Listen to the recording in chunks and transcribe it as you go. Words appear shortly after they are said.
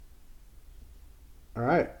All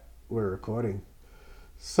right, we're recording.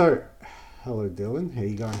 So, hello Dylan, how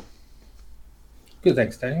you going? Good,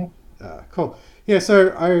 thanks, Daniel. Cool. Yeah, so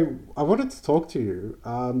I wanted to talk to you.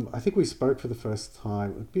 I think we spoke for the first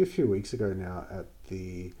time. It'd be a few weeks ago now at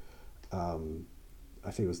the um, I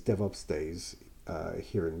think it was DevOps Days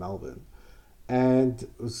here in Melbourne, and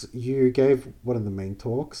you gave one of the main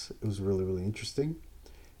talks. It was really interesting,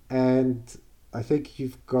 and I think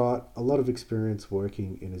you've got a lot of experience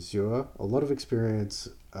working in Azure, a lot of experience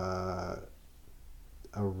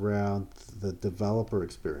around the developer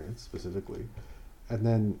experience specifically. And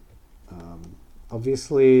then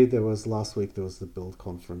obviously there was last week there was the build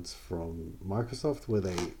conference from Microsoft where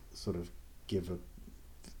they sort of give a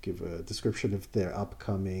give a description of their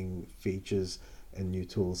upcoming features and new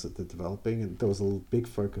tools that they're developing, and there was a big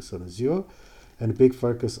focus on Azure and a big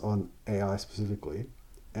focus on AI specifically.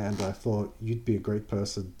 And I thought you'd be a great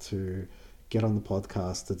person to get on the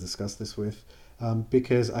podcast to discuss this with,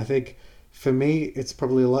 because I think for me it's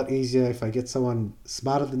probably a lot easier if I get someone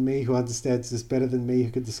smarter than me who understands this better than me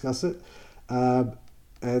who can discuss it. Um,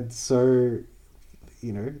 and so,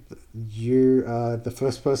 you know, you are the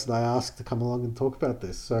first person I asked to come along and talk about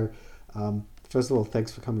this. So, first of all,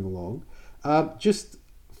 thanks for coming along. Just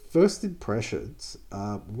first impressions.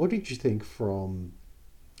 What did you think from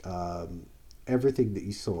everything that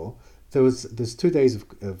you saw? There's 2 days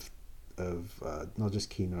of not just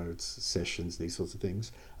keynotes, sessions, these sorts of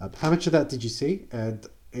things. How much of that did you see? And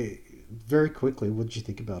very quickly, what did you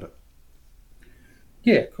think about it?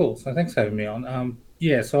 Yeah, cool. So thanks for having me on.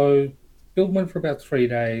 So Build went for about 3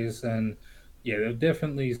 days, and yeah, there are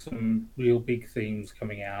definitely some real big themes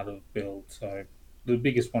coming out of Build. So the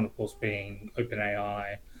biggest one, of course, being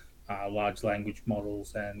OpenAI, large language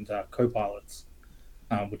models, and copilots,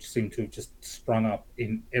 which seem to have just sprung up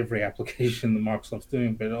in every application that Microsoft's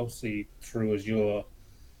doing, but obviously through Azure.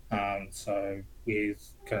 So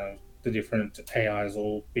with kind of the different AIs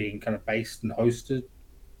all being kind of based and hosted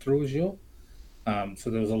through Azure. So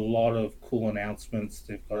there was a lot of cool announcements.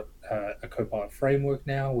 They've got a Copilot framework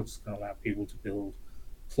now, which is going to allow people to build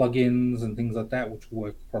plugins and things like that, which will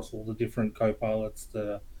work across all the different Copilots that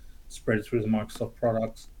are spread through the Microsoft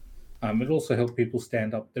products. It also helped people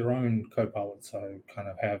stand up their own Copilot, so kind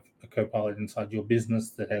of have a Copilot inside your business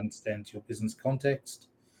that understands your business context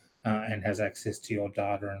and has access to your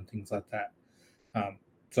data and things like that. Um,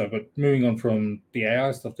 but moving on from the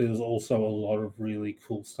AI stuff, there's also a lot of really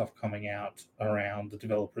cool stuff coming out around the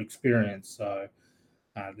developer experience. So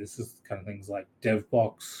this is kind of things like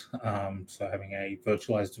DevBox, so having a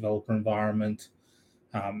virtualized developer environment,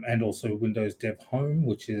 and also Windows Dev Home,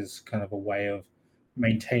 which is kind of a way of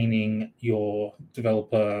maintaining your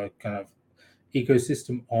developer kind of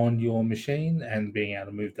ecosystem on your machine and being able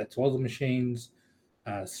to move that to other machines,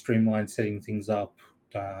 streamline setting things up,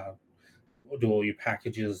 uh, do all your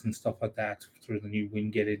packages and stuff like that through the new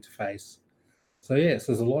Winget interface. So yes,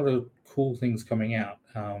 there's a lot of cool things coming out,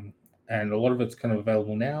 and a lot of it's kind of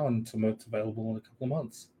available now, and some of it's available in a couple of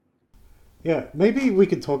months. Yeah, maybe we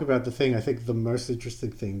could talk about the thing, I think the most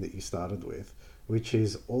interesting thing that you started with, which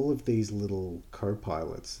is all of these little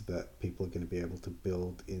co-pilots that people are going to be able to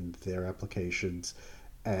build in their applications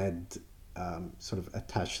and sort of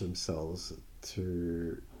attach themselves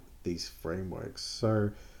to these frameworks. So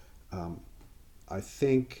um, I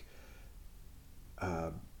think, uh,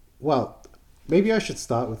 well, maybe I should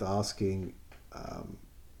start with asking, um,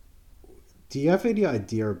 do you have any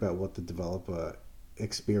idea about what the developer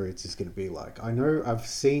experience is going to be like? I know I've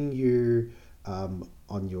seen you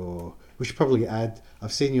on your, we should probably add,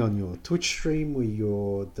 I've seen you on your Twitch stream where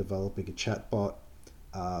you're developing a chatbot.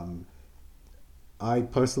 Um, I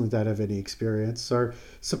personally don't have any experience. So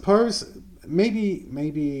suppose maybe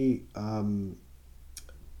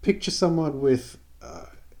picture someone with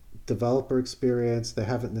developer experience. They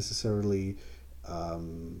haven't necessarily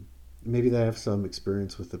um, maybe they have some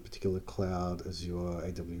experience with a particular cloud, Azure,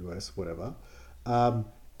 AWS, whatever, um,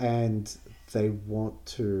 and they want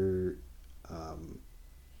to um,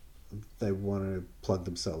 they want to plug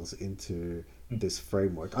themselves into this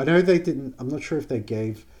framework. I know they didn't. I'm not sure if they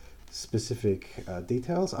gave specific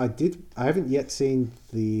details. I haven't yet seen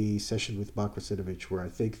the session with Mark Rasinovich where I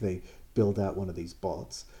think they build out one of these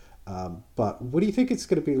bots. But what do you think it's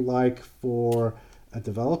going to be like for a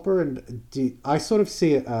developer? And I sort of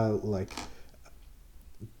see it like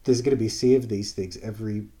there's going to be a sea of these things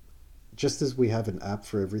every just as we have an app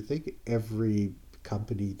for everything, every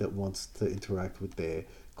company that wants to interact with their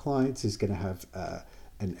clients is going to have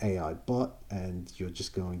an AI bot, and you're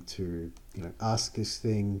just going to ask this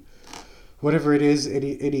thing whatever it is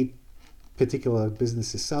any particular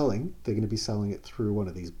business is selling. They're going to be selling it through one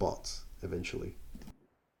of these bots eventually.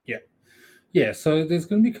 Yeah. Yeah, so there's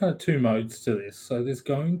going to be kind of two modes to this. So there's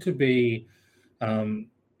going to be um,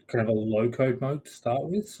 kind of a low code mode to start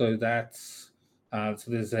with. So that's so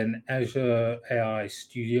there's an Azure AI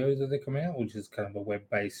Studio that they come out, which is kind of a web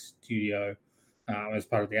based studio as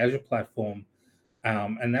part of the Azure platform.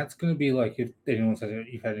 And that's going to be like if anyone's had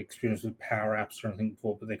you've had experience with Power Apps or anything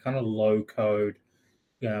before, but they're kind of low code,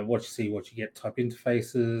 what you see, what you get type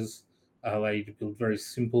interfaces, allow you to build very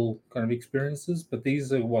simple kind of experiences. But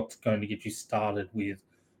these are what's going to get you started with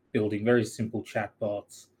building very simple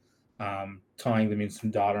chatbots, tying them in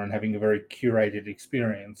some data, and having a very curated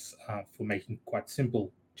experience for making quite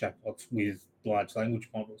simple chatbots with large language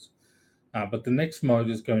models. But the next mode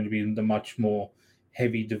is going to be the much more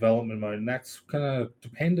heavy development mode, and that's going to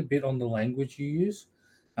depend a bit on the language you use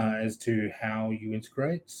as to how you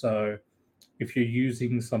integrate. So if you're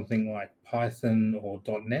using something like Python or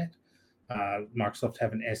 .NET, Microsoft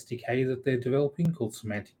have an SDK that they're developing called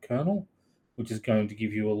Semantic Kernel, which is going to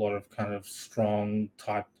give you a lot of kind of strong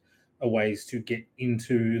type ways to get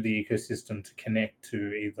into the ecosystem to connect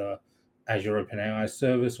to either Azure OpenAI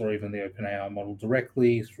service or even the OpenAI model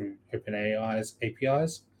directly through OpenAI's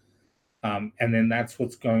APIs. And then that's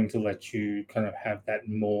what's going to let you kind of have that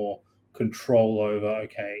more control over,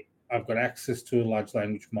 okay, I've got access to a large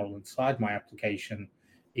language model inside my application.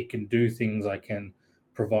 It can do things. I can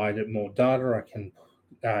provide it more data. I can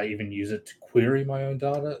even use it to query my own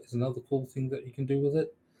data, is another cool thing that you can do with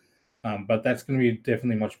it. But that's going to be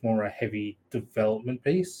definitely much more a heavy development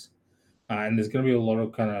piece. And there's going to be a lot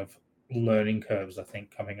of kind of learning curves, I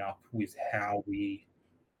think, coming up with how we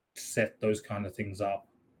set those kind of things up.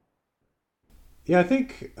 Yeah, I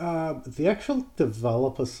think the actual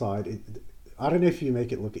developer side, I don't know if you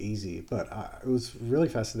make it look easy, but it was really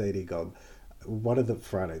fascinating on one of the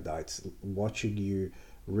Friday nights watching you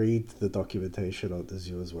read the documentation on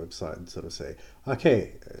Azure's website and sort of say,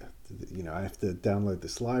 okay, I have to download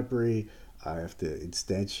this library, I have to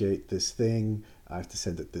instantiate this thing, I have to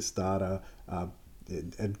send it this data.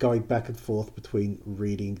 And going back and forth between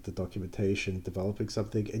reading the documentation, developing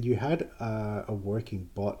something, and you had a working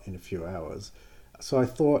bot in a few hours. So I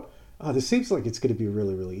thought, oh, this seems like it's going to be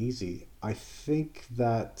really, really easy. I think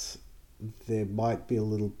that there might be a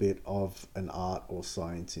little bit of an art or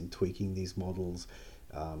science in tweaking these models,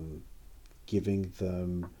 um, giving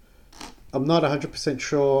them. I'm not 100%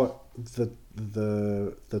 sure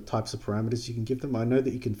the types of parameters you can give them. I know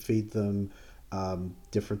that you can feed them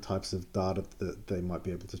different types of data that they might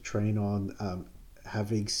be able to train on.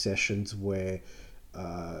 Having sessions where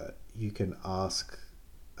you can ask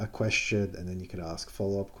a question and then you can ask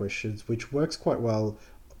follow up questions, which works quite well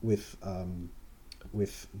with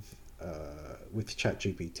with with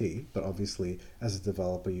ChatGPT. But obviously, as a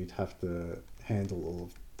developer, you'd have to handle all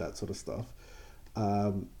of that sort of stuff.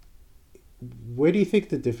 Um, where do you think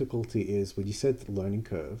the difficulty is when you said the learning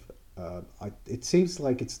curve? It seems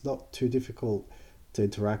like it's not too difficult to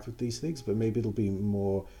interact with these things, but maybe it'll be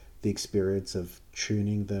more the experience of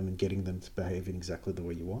tuning them and getting them to behave in exactly the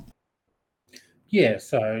way you want. Yeah,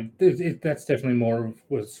 so that's definitely more of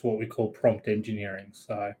was what we call prompt engineering.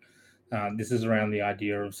 So this is around the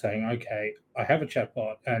idea of saying, okay, I have a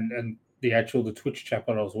chatbot, and the Twitch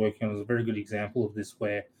chatbot I was working on was a very good example of this,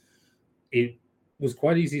 where it was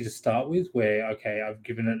quite easy to start with. Where okay, I've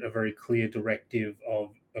given it a very clear directive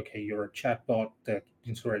of okay, you're a chatbot that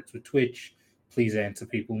interacts with Twitch. Please answer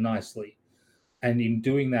people nicely. And in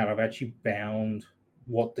doing that, I've actually bound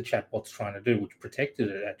what the chatbot's trying to do, which protected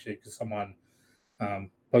it actually because someone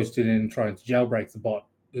posted in trying to jailbreak the bot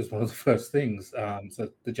is one of the first things. So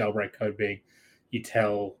the jailbreak code being you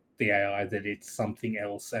tell the AI that it's something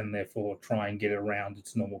else and therefore try and get around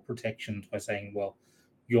its normal protections by saying, well,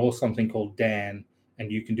 you're something called Dan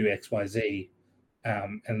and you can do XYZ.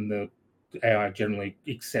 And the AI generally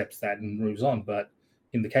accepts that and moves on. But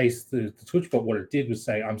in the case, the Twitch bot, what it did was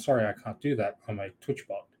say, I'm sorry, I can't do that. I'm a Twitch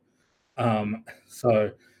bot.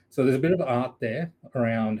 So there's a bit of art there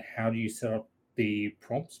around how do you set up the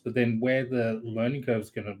prompts, but then where the learning curve is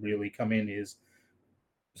going to really come in is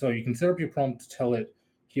so you can set up your prompt to tell it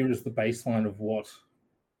here is the baseline of what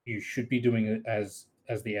you should be doing as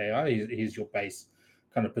the AI. Here's your base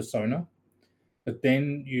kind of persona, but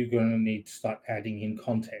then you're going to need to start adding in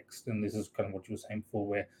context, and this is kind of what you were saying before,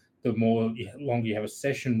 where the longer you have a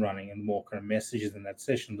session running and the more kind of messages in that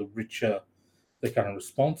session, the richer the kind of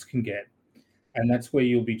response can get. And that's where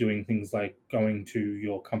you'll be doing things like going to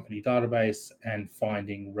your company database and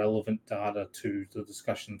finding relevant data to the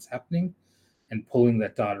discussions happening and pulling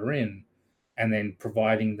that data in and then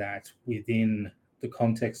providing that within the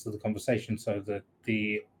context of the conversation so that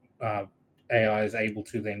the uh, AI is able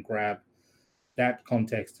to then grab that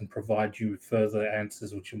context and provide you further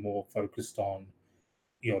answers which are more focused on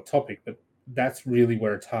your topic. But that's really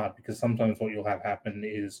where it's hard, because sometimes what you'll have happen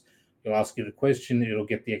is you'll ask it a question,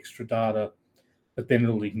 it'll get the extra data, but then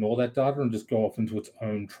it'll ignore that data and just go off into its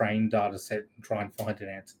own trained data set and try and find an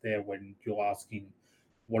answer there when you're asking,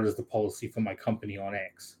 what is the policy for my company on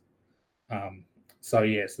X? So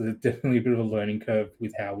yeah, so there's definitely a bit of a learning curve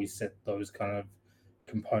with how we set those kind of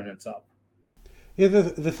components up. Yeah,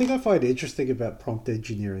 the thing I find interesting about prompt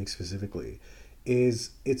engineering specifically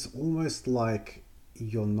is it's almost like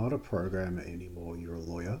you're not a programmer anymore, you're a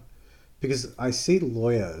lawyer. Because I see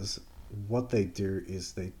lawyers, what they do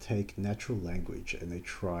is they take natural language and they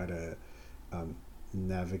try to um,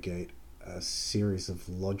 navigate a series of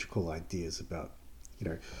logical ideas about, you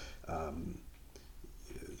know, um,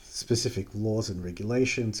 specific laws and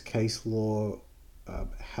regulations, case law,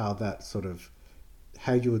 how that sort of,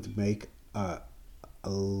 how you would make a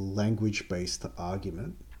language based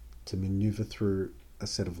argument to maneuver through a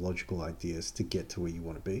set of logical ideas to get to where you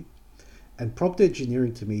want to be. And prompt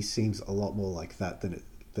engineering to me seems a lot more like that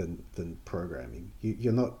than programming.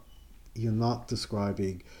 You're not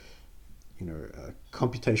describing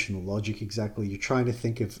computational logic exactly. You're trying to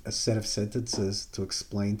think of a set of sentences to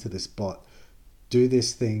explain to this bot, do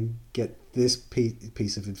this thing, get this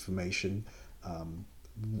piece of information, um,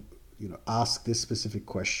 ask this specific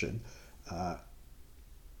question, uh,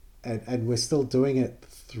 and we're still doing it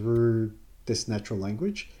through this natural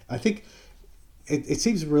language. I think it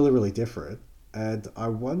seems really, really different. And I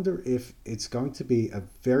wonder if it's going to be a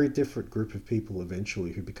very different group of people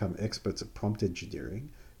eventually who become experts at prompt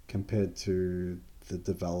engineering compared to the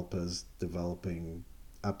developers developing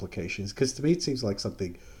applications. Because to me, it seems like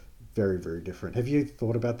something very, very different. Have you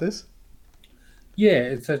thought about this? Yeah,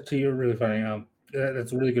 it's actually a really funny.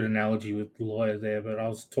 That's a really good analogy with the lawyer there. But I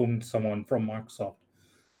was talking to someone from Microsoft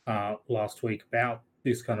last week about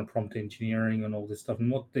this kind of prompt engineering and all this stuff, and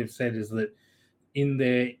what they've said is that in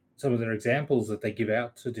their some of their examples that they give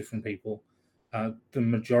out to different people, the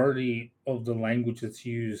majority of the language that's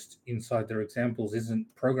used inside their examples isn't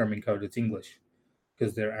programming code; it's English,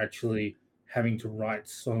 because they're actually having to write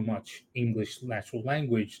so much English natural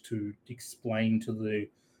language to explain to the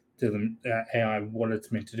AI what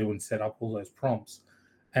it's meant to do and set up all those prompts.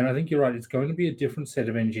 And I think you're right. It's going to be a different set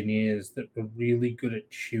of engineers that are really good at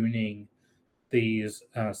tuning these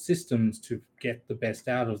systems to get the best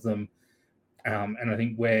out of them. And I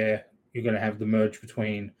think where you're going to have the merge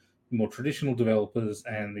between more traditional developers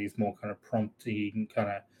and these more kind of prompting kind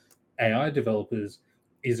of AI developers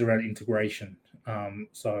is around integration.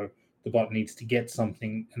 So the bot needs to get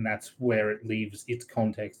something, and that's where it leaves its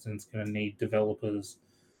context, and it's going to need developers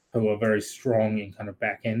who are very strong in kind of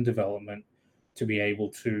back end development to be able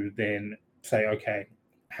to then say, okay,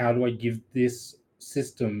 how do I give this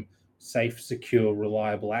system safe, secure,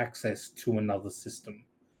 reliable access to another system?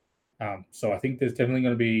 So I think there's definitely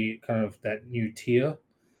going to be kind of that new tier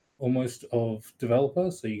almost of developer.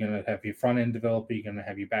 So you're going to have your front end developer, you're going to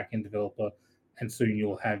have your back end developer, and soon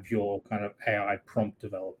you'll have your kind of AI prompt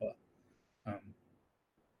developer. Um,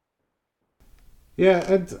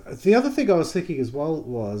 Yeah, and the other thing I was thinking as well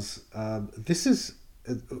was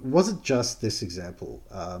it wasn't just this example.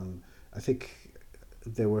 I think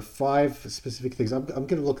there were five specific things. I'm going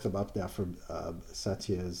to look them up now from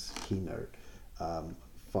Satya's keynote.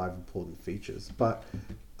 Five important features, but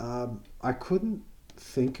I couldn't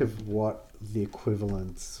think of what the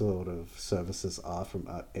equivalent sort of services are from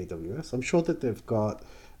AWS. I'm sure that they've got,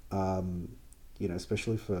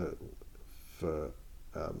 especially for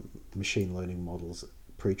machine learning models,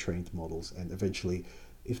 pre-trained models, and eventually,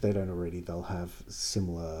 if they don't already, they'll have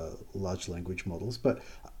similar large language models. But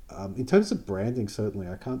in terms of branding, certainly,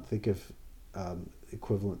 I can't think of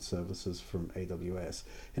equivalent services from AWS.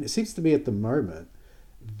 And it seems to me at the moment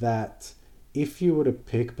that if you were to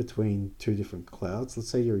pick between two different clouds, let's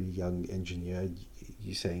say you're a young engineer,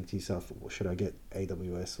 you're saying to yourself, well, should I get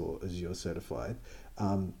AWS or Azure certified?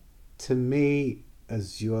 Um, to me,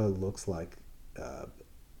 Azure looks like uh,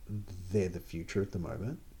 they're the future at the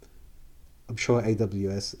moment. I'm sure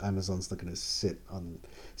AWS, Amazon's not going to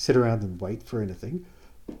sit around and wait for anything,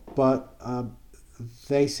 but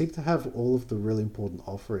they seem to have all of the really important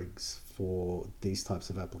offerings for these types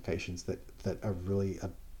of applications that are really a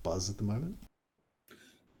buzz at the moment.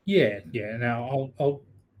 yeah, yeah. Now I'll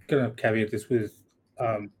gonna caveat this with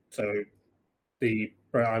so the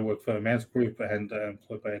I work for a Mouse Group and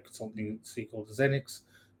employed by a consultancy called Zenix.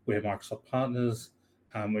 We're Microsoft partners,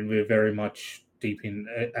 and we're very much deep in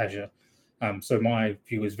Azure. So my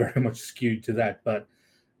view is very much skewed to that. But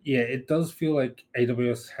Yeah, it does feel like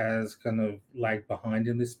AWS has kind of lagged behind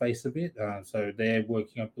in this space a bit. So they're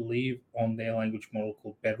working, I believe, on their language model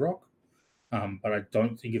called Bedrock, but I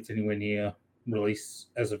don't think it's anywhere near release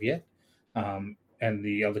as of yet. And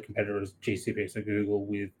the other competitor is GCP, so Google,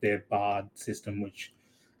 with their Bard system, which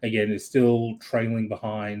again is still trailing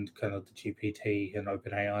behind kind of the GPT and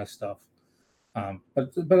OpenAI stuff.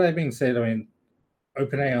 But that being said, I mean,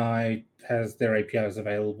 OpenAI has their APIs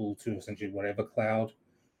available to essentially whatever cloud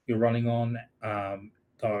you're running on.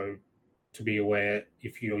 Though to be aware,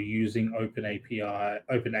 if you're using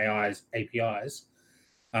OpenAI's APIs,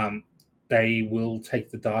 um, they will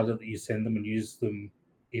take the data that you send them and use them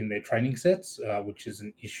in their training sets, which is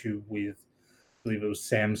an issue with, I believe it was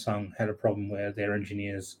Samsung had a problem where their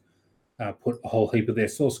engineers put a whole heap of their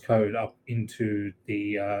source code up into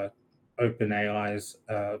the OpenAI's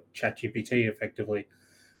ChatGPT effectively.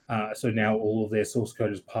 So now all of their source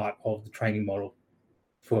code is part of the training model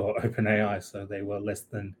for OpenAI. So they were less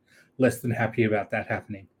than happy about that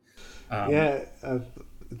happening. Um, Yeah,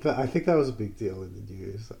 I think that was a big deal in the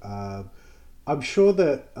news. I'm sure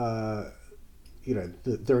that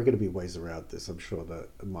there are going to be ways around this. I'm sure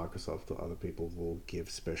that Microsoft or other people will give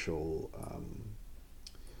special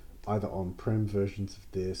either on-prem versions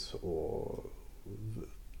of this or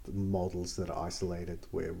the models that are isolated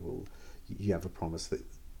where you have a promise that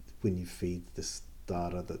when you feed this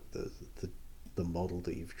data that the model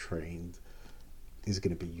that you've trained is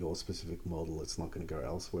going to be your specific model. It's not going to go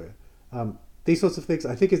elsewhere. These sorts of things.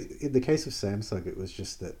 I think in the case of Samsung, it was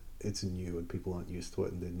just that it's new and people aren't used to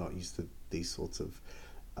it and they're not used to these sorts of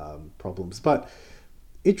problems. But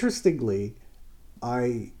interestingly,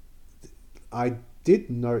 I I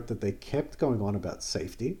did note that they kept going on about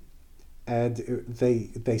safety, and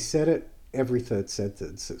they said it every third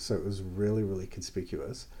sentence, so it was really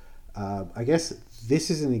conspicuous. I guess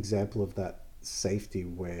this is an example of that safety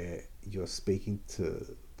where you're speaking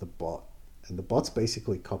to the bot, and the bot's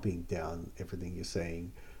basically copying down everything you're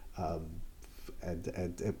saying, um, and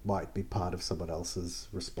it might be part of someone else's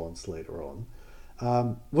response later on.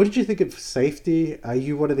 What did you think of safety? Are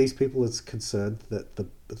you one of these people that's concerned that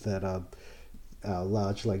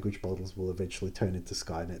large language models will eventually turn into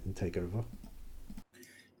Skynet and take over?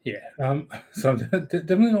 yeah, so I'm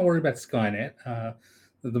definitely not worried about Skynet.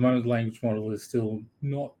 At the moment, the language model is still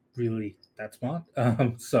not really that smart.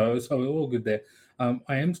 So we're all good there.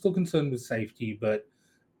 I am still concerned with safety, but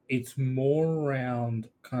it's more around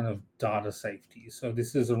kind of data safety. So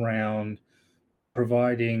this is around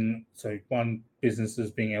providing, so one,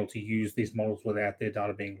 businesses being able to use these models without their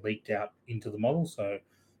data being leaked out into the model. So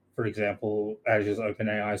for example, Azure's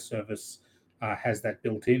OpenAI service has that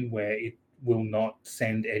built in where it will not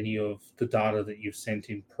send any of the data that you've sent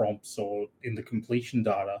in prompts or in the completion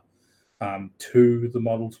data to the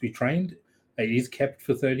model to be trained. It is kept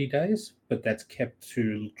for 30 days, but that's kept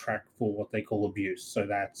to track for what they call abuse. So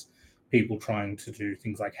that's people trying to do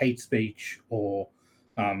things like hate speech or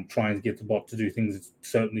trying to get the bot to do things it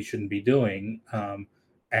certainly shouldn't be doing,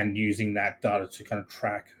 and using that data to kind of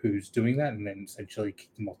track who's doing that and then essentially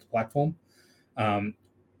kick them off the platform. Um,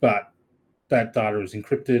 but that data is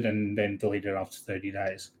encrypted and then deleted after 30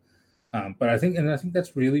 days. And I think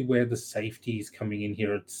that's really where the safety is coming in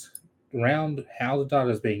here. It's around how the data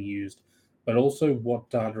is being used, but also what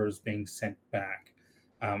data is being sent back.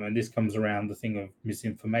 And this comes around the thing of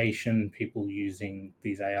misinformation, people using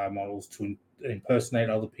these AI models to impersonate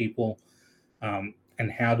other people.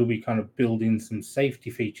 And how do we kind of build in some safety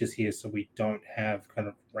features here so we don't have kind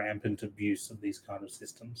of rampant abuse of these kind of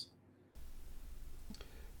systems?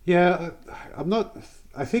 Yeah, I'm not.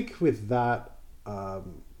 I think with that,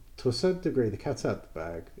 to a certain degree, the cat's out the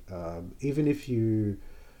bag. Even if you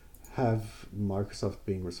have Microsoft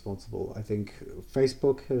being responsible, I think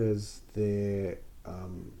Facebook has their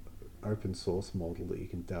open source model that you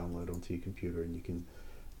can download onto your computer, and you can,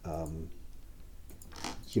 um,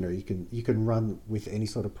 you can run with any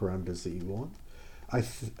sort of parameters that you want. I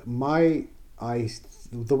th- my I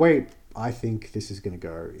The way I think this is going to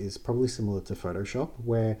go is probably similar to Photoshop,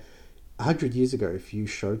 where 100 years ago, if you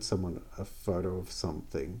showed someone a photo of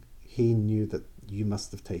something, he knew that you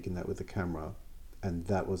must have taken that with a camera, and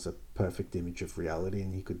that was a perfect image of reality,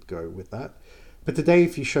 and he could go with that. But today,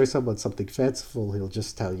 if you show someone something fanciful, he'll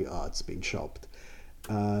just tell you, "Oh, it's been shopped."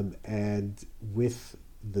 And with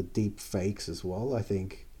the deep fakes as well, I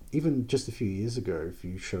think even just a few years ago, if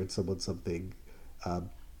you showed someone something, um,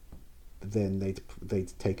 then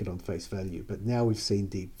they'd take it on face value. But now we've seen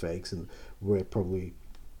deep fakes, and we're probably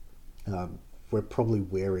um, we're probably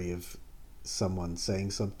wary of someone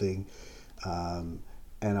saying something. Um,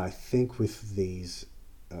 and I think with these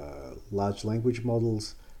large language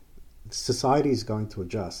models, society is going to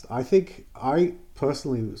adjust. I think I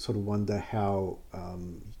personally sort of wonder how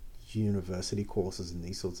university courses and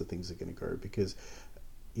these sorts of things are going to go, because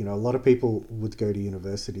a lot of people would go to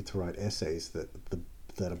university to write essays that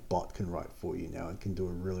a bot can write for you now and can do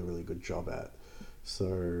a really really good job at.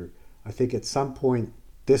 So I think at some point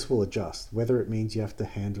this will adjust, whether it means you have to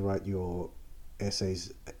handwrite your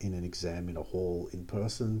essays in an exam in a hall in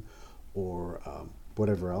person, or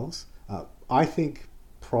whatever else. I think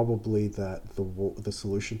probably that the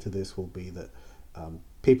solution to this will be that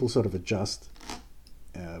people sort of adjust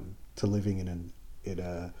to living in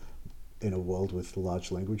a in a world with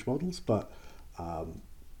large language models. But um,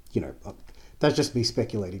 you know, that's just me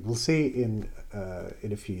speculating. We'll see in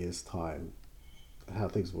a few years' time how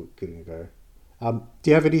things were going to go. Do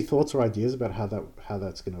you have any thoughts or ideas about how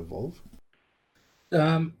that's going to evolve?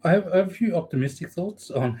 I have a few optimistic thoughts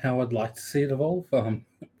on how I'd like to see it evolve,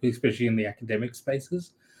 especially in the academic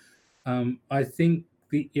spaces. I think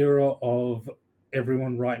the era of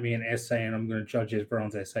everyone write me an essay and I'm going to judge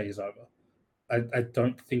everyone's essay is over. I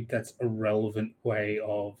don't think that's a relevant way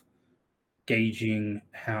of gauging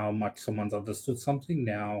how much someone's understood something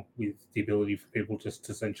now, with the ability for people just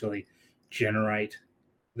to essentially generate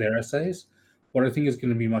their essays. What I think is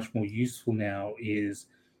going to be much more useful now is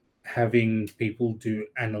having people do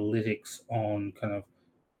analytics on kind of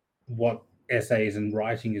what essays and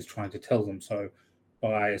writing is trying to tell them. So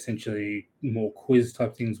by essentially more quiz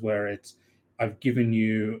type things where it's I've given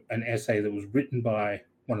you an essay that was written by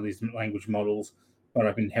one of these language models, but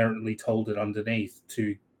I've inherently told it underneath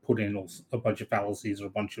to put in a bunch of fallacies or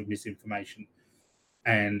a bunch of misinformation.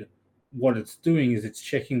 And what it's doing is it's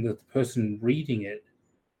checking that the person reading it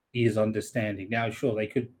is understanding. Now, sure, they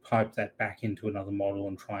could pipe that back into another model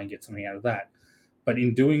and try and get something out of that. But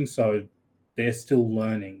in doing so, they're still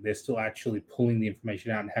learning. They're still actually pulling the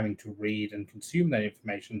information out and having to read and consume that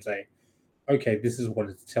information and say, okay, this is what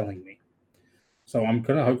it's telling me. So I'm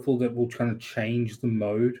kind of hopeful that we'll try to change the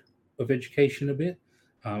mode of education a bit.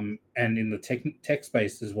 And in the tech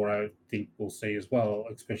space is what I think we'll see as well,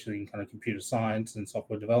 especially in kind of computer science and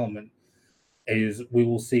software development, is we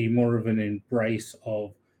will see more of an embrace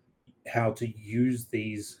of how to use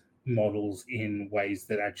these models in ways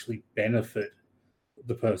that actually benefit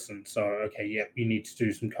the person. So, okay, yeah, you need to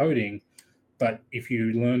do some coding, but if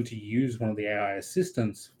you learn to use one of the AI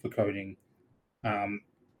assistants for coding, um,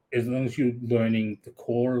 as long as you're learning the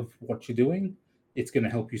core of what you're doing, it's going to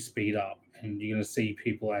help you speed up, and you're going to see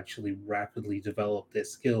people actually rapidly develop their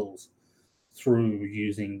skills through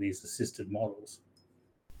using these assisted models.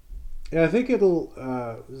 Yeah, I think it'll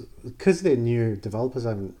because they're new. Developers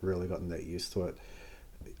haven't really gotten that used to it.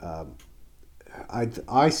 Um,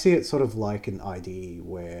 I see it sort of like an IDE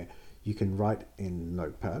where you can write in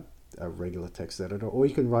Notepad, a regular text editor, or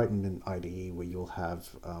you can write in an IDE where you'll have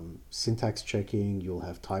syntax checking, you'll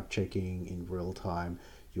have type checking in real time,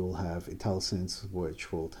 you'll have IntelliSense,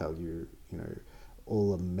 which will tell you,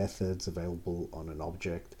 all the methods available on an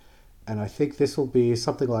object. And I think this will be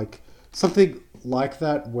something like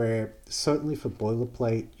that, where certainly for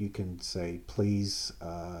boilerplate you can say, please,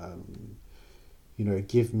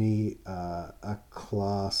 give me a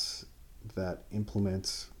class that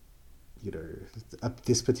implements,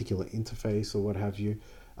 this particular interface or what have you.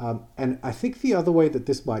 And I think the other way that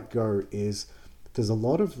this might go is there's a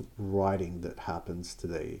lot of writing that happens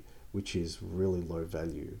today which is really low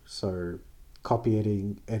value. So copy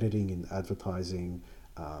editing in advertising,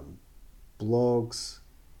 um, blogs,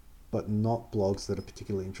 but not blogs that are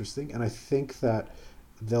particularly interesting. And I think that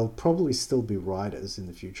there'll probably still be writers in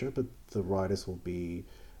the future, but the writers will be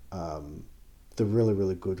um, the really,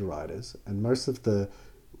 really good writers. And most of the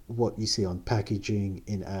what you see on packaging,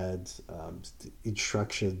 in ads,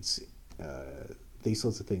 instructions, these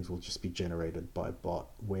sorts of things will just be generated by bot,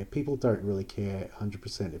 where people don't really care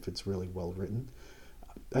 100% if it's really well written.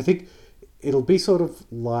 I think it'll be sort of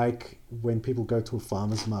like when people go to a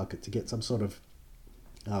farmer's market to get some sort of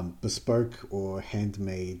bespoke or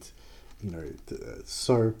handmade,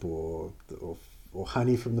 soap or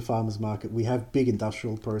honey from the farmers market. We have big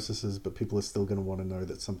industrial processes, but people are still going to want to know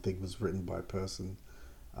that something was written by a person.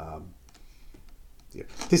 Um, yeah,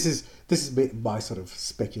 this is my sort of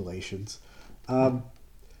speculations. Um,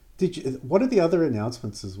 did you? One of the other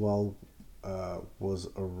announcements as well was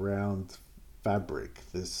around Fabric,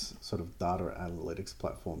 this sort of data analytics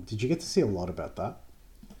platform. Did you get to see a lot about that?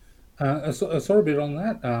 I saw a bit on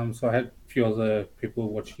that. So I had a few other people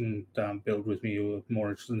watching build with me who were more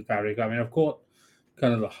interested in Fabric. I mean, I've got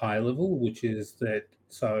kind of the high level, which is that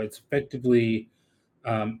so it's effectively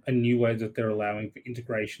a new way that they're allowing for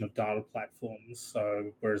integration of data platforms.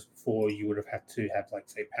 So whereas before you would have had to have like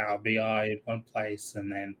say Power BI in one place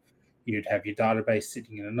and then you'd have your database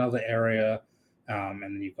sitting in another area, and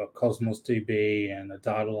then you've got Cosmos DB and a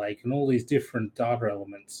data lake and all these different data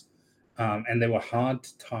elements. And they were hard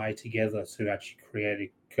to tie together to actually create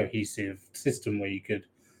a cohesive system where you could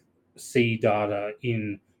see data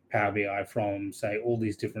in Power BI from, say, all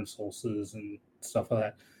these different sources and stuff like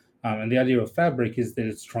that. And the idea of Fabric is that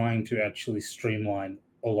it's trying to actually streamline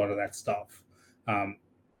a lot of that stuff. Um,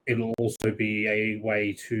 it'll also be a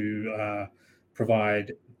way to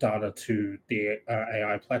provide data to the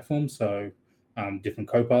AI platform. So different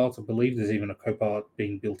copilots, I believe there's even a copilot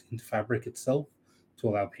being built into Fabric itself to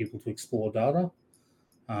allow people to explore data.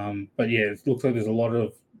 But yeah, it looks like there's a lot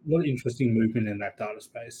of interesting movement in that data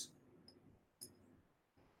space.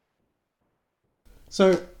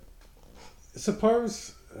 So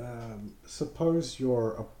suppose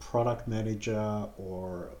you're a product manager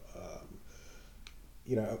or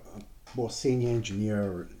a more senior engineer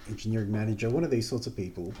or engineering manager, one of these sorts of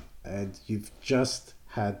people, and you've just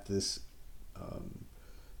had this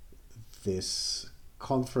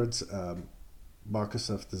conference.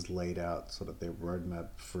 Microsoft has laid out sort of their roadmap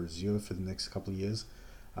for Azure for the next couple of years.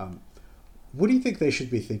 Um, what do you think they should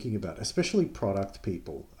be thinking about, especially product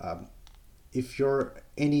people? If you're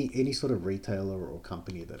any sort of retailer or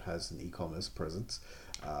company that has an e-commerce presence,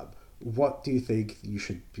 what do you think you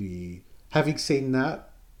should be having seen that?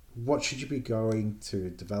 What should you be going to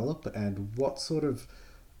develop, and what sort of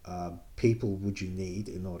people would you need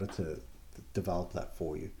in order to develop that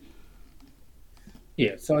for you?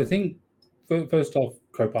 Yeah, so I think first off,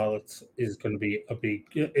 Copilots is going to be a big.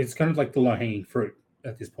 It's kind of like the low hanging fruit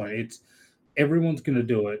at this point. It's everyone's going to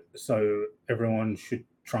do it, so everyone should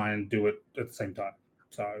try and do it at the same time.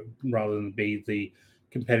 So rather than be the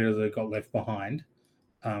competitor that got left behind,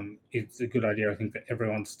 it's a good idea, I think, for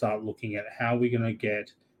everyone to start looking at how we're going to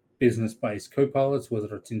get business-based co-pilots,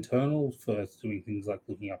 whether it's internal for doing things like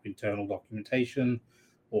looking up internal documentation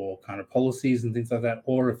or kind of policies and things like that,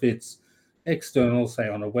 or if it's external, say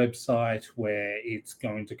on a website where it's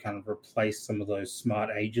going to kind of replace some of those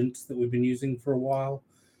smart agents that we've been using for a while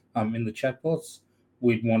in the chatbots.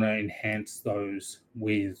 We'd want to enhance those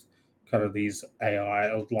with kind of these AI,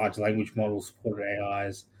 or large language model supported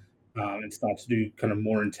AIs, and start to do kind of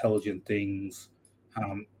more intelligent things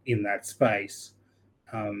in that space.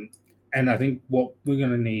 Um, and I think what we're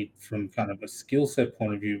going to need from kind of a skill set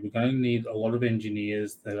point of view, we're going to need a lot of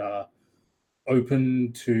engineers that are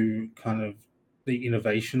open to kind of the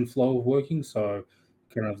innovation flow of working. So,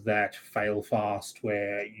 kind of that fail fast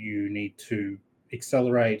where you need to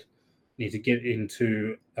accelerate, need to get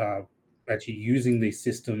into actually using these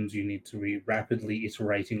systems. You need to be rapidly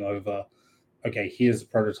iterating over, okay, here's a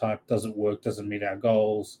prototype, does it work, does it meet our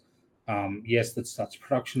goals? Yes, let's start to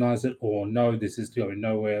productionize it, or no, this is going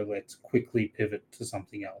nowhere, let's quickly pivot to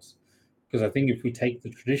something else. Because I think if we take the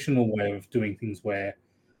traditional way of doing things where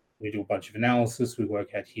we do a bunch of analysis, we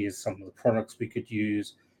work out here's some of the products we could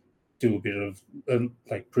use, do a bit of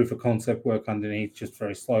like proof of concept work underneath, just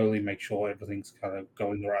very slowly, make sure everything's kind of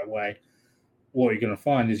going the right way. What you're going to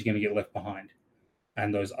find is you're going to get left behind.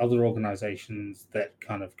 And those other organizations that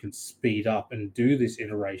kind of can speed up and do this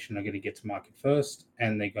iteration are going to get to market first,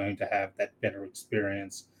 and they're going to have that better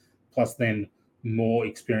experience, plus then more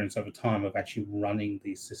experience over time of actually running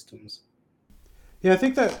these systems. Yeah, I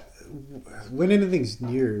think that when anything's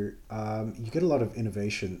new, you get a lot of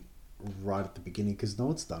innovation right at the beginning because no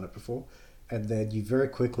one's done it before. And then you very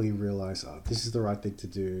quickly realize, oh, this is the right thing to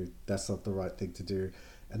do, that's not the right thing to do.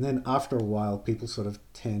 And then after a while, people sort of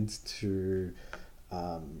tend to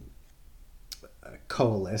um,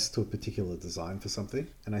 coalesce to a particular design for something.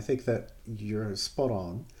 And I think that you're spot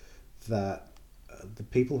on that the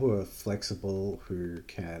people who are flexible, who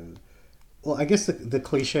can, well, I guess the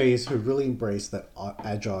cliche is who really embrace that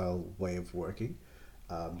agile way of working.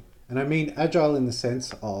 And I mean agile in the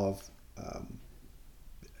sense of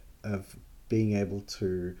being able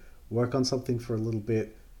to work on something for a little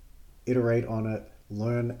bit, iterate on it,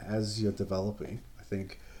 learn as you're developing. I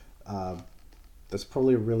think um, that's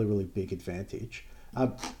probably a really really big advantage.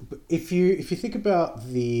 But if you think about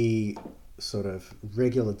the sort of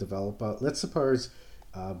regular developer, let's suppose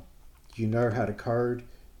um, you know how to code,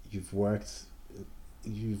 you've worked,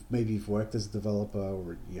 you've worked as a developer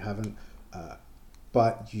or you haven't, uh,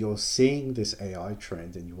 but you're seeing this AI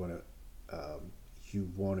trend and you want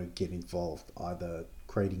to get involved, either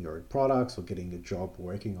creating your own products or getting a job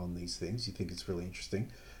working on these things. You think it's really interesting.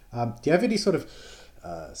 Do you have any sort of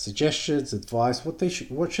suggestions, advice?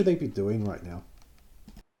 What should they be doing right now?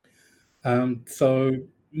 So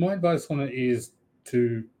my advice on it is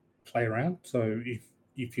to play around. So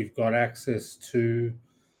if you've got access to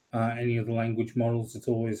any of the language models, it's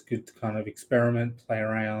always good to kind of experiment, play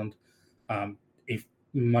around, If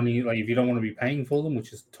money, like if you don't want to be paying for them,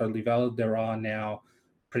 which is totally valid, there are now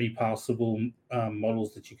pretty passable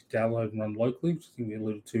models that you can download and run locally, which I think we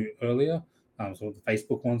alluded to earlier. So the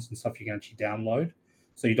Facebook ones and stuff you can actually download.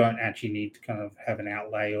 So you don't actually need to kind of have an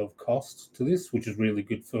outlay of cost to this, which is really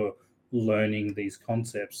good for learning these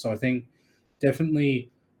concepts. So I think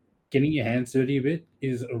definitely getting your hands dirty a bit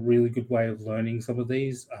is a really good way of learning some of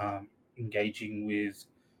these, engaging with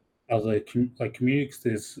other like communities.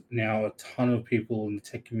 There's now a ton of people in the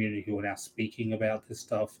tech community who are now speaking about this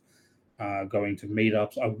stuff, going to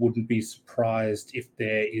meetups. I wouldn't be surprised if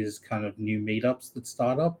there is kind of new meetups that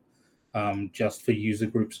start up, just for user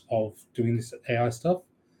groups of doing this AI stuff.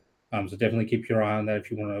 So definitely keep your eye on that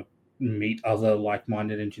if you want to meet other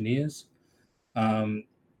like-minded engineers. Um,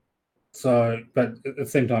 but at the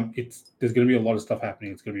same time, there's going to be a lot of stuff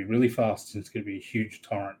happening. It's going to be really fast and it's going to be a huge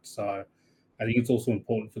torrent. So I think it's also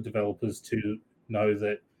important for developers to know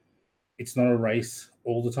that it's not a race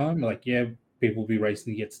all the time. Like, yeah, people will be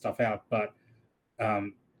racing to get stuff out, but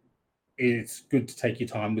um, it's good to take your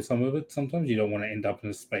time with some of it. Sometimes you don't want to end up in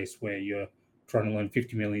a space where you're trying to learn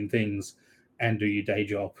 50 million things and do your day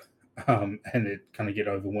job, and it kind of get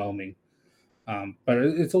overwhelming. But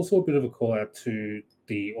it's also a bit of a call out to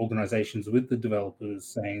the organizations with the developers,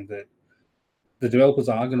 saying that the developers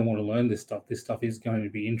are going to want to learn this stuff. This stuff is going to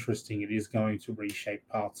be interesting. It is going to reshape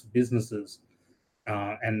parts of businesses.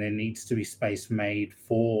 And there needs to be space made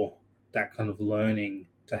for that kind of learning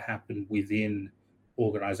to happen within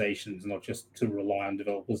organizations, not just to rely on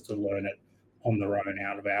developers to learn it on their own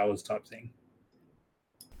out of hours type thing.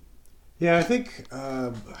 Yeah, I think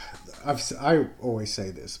I always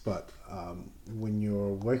say this, but when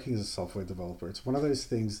you're working as a software developer, it's one of those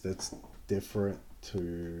things that's different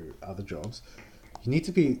to other jobs. You need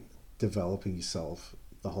to be developing yourself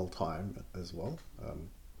the whole time as well,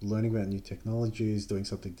 learning about new technologies, doing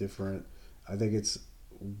something different. I think it's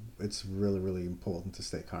really really important to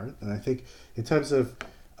stay current, and I think in terms of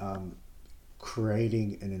um,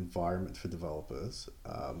 creating an environment for developers.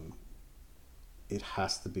 It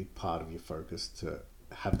has to be part of your focus to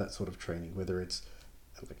have that sort of training, whether it's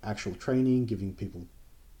like actual training, giving people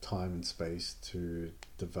time and space to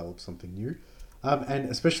develop something new. And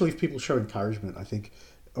especially if people show encouragement, I think,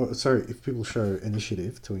 or, sorry, if people show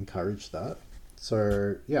initiative to encourage that.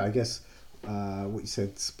 So, yeah, I guess what you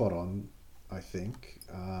said, spot on, I think.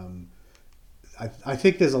 I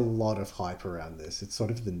think there's a lot of hype around this. It's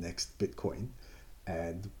sort of the next Bitcoin.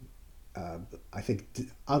 And I think,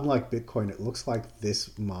 unlike Bitcoin, it looks like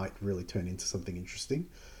this might really turn into something interesting.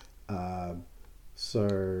 Um,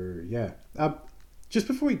 so yeah, just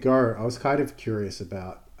before we go, I was kind of curious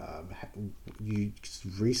about you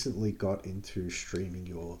recently got into streaming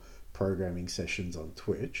your programming sessions on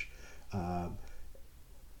Twitch. Um,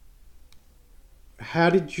 how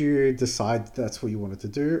did you decide that's what you wanted to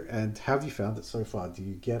do, and how have you found it so far? Do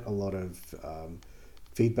you get a lot of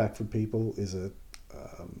feedback from people? Is it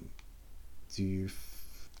um, do you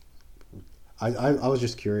I was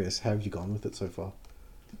just curious. How have you gone with it so far?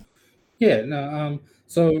 Yeah, no,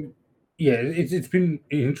 so yeah, it's been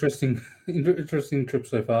interesting, interesting trip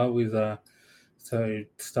so far with so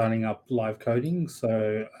starting up live coding.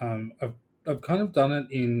 So I've kind of done it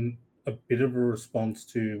in a bit of a response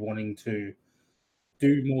to wanting to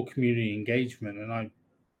do more community engagement, and I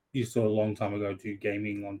used to a long time ago do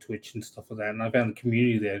gaming on Twitch and stuff like that, and I found the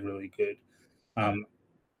community there really good. Um,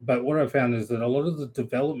 but what I found is that a lot of the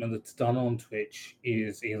development that's done on Twitch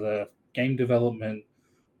is either game development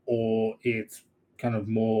or it's kind of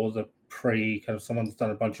more the pre kind of someone's done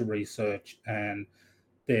a bunch of research and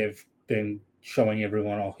they've then showing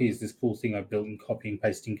everyone, oh, here's this cool thing I built and copying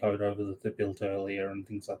pasting code over that they built earlier and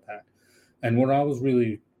things like that. And what I was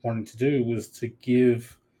really wanting to do was to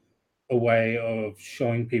give a way of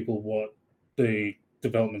showing people what the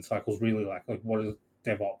development cycle is really like what is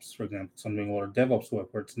DevOps, for example. So I'm doing a lot of DevOps work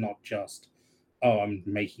where it's not just, oh, I'm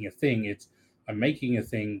making a thing. It's I'm making a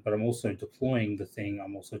thing, but I'm also deploying the thing.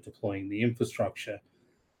 I'm also deploying the infrastructure.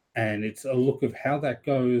 And it's a look of how that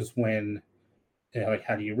goes when, like,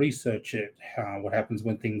 how do you research it? What happens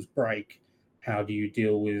when things break? How do you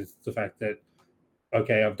deal with the fact that,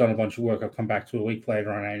 okay, I've done a bunch of work, I've come back to a week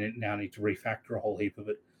later and I now need to refactor a whole heap of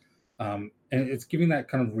it. And it's giving that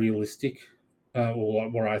kind of realistic, or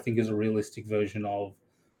what I think is a realistic version of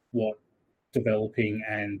what developing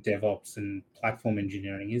and DevOps and platform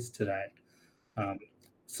engineering is today. Um,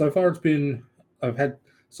 so far, I've had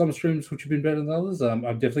some streams which have been better than others. I'm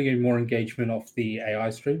definitely getting more engagement off the AI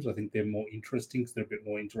streams. I think they're more interesting because they're a bit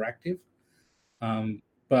more interactive.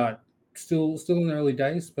 But still in the early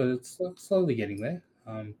days, but it's slowly getting there.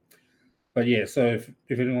 But yeah, so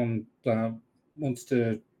if anyone wants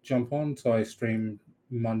to jump on. So I stream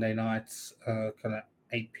Monday nights, kind of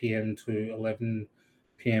 8 p.m. to 11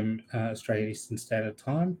 p.m. Australian Eastern Standard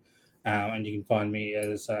Time. And you can find me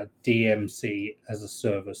as DMC as a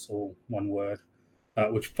service, all one word,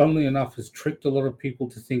 which, funnily enough, has tricked a lot of people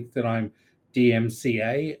to think that I'm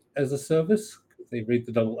DMCA as a service. They read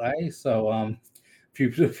the double A. So a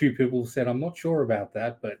few people said I'm not sure about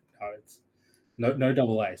that, but it's no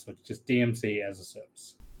double A. So it's just DMC as a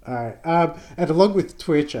service. All right. And along with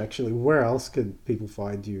Twitch, actually, where else can people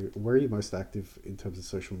find you? Where are you most active in terms of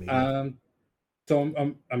social media? So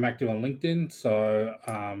I'm active on LinkedIn. So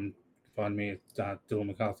find me at Dylan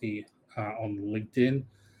McCarthy on LinkedIn.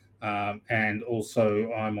 And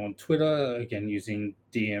also I'm on Twitter, again, using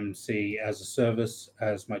DMC as a service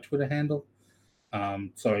as my Twitter handle.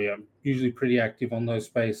 So yeah, I'm usually pretty active on those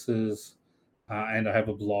spaces. And I have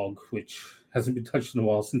a blog, which hasn't been touched in a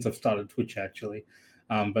while since I've started Twitch, actually.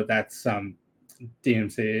 But that's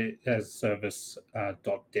DMC as a service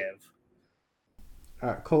 .dev. All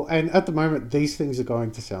right, cool. And at the moment, these things are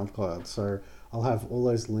going to SoundCloud. So I'll have all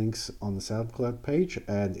those links on the SoundCloud page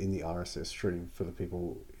and in the RSS stream for the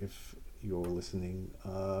people if you're listening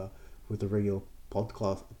with a regular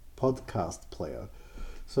podcast player.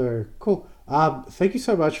 So cool. Thank you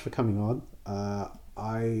so much for coming on.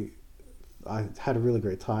 I had a really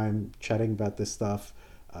great time chatting about this stuff.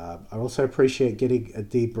 I also appreciate getting a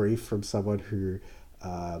debrief from someone who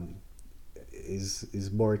um, is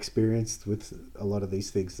more experienced with a lot of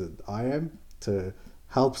these things than I am to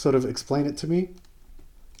help sort of explain it to me.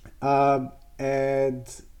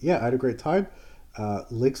 And yeah, I had a great time.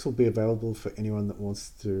 Links will be available for anyone that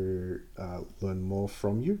wants to learn more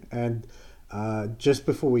from you. And just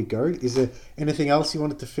before we go, is there anything else you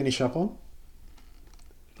wanted to finish up on?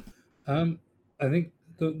 I think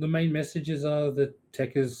the main messages are that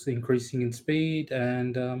tech is increasing in speed,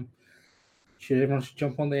 and everyone should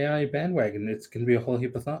jump on the AI bandwagon. It's going to be a whole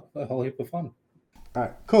heap of fun. All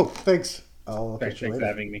right, cool. Thanks. I'll catch you Thanks for later.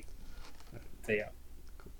 having me. See ya.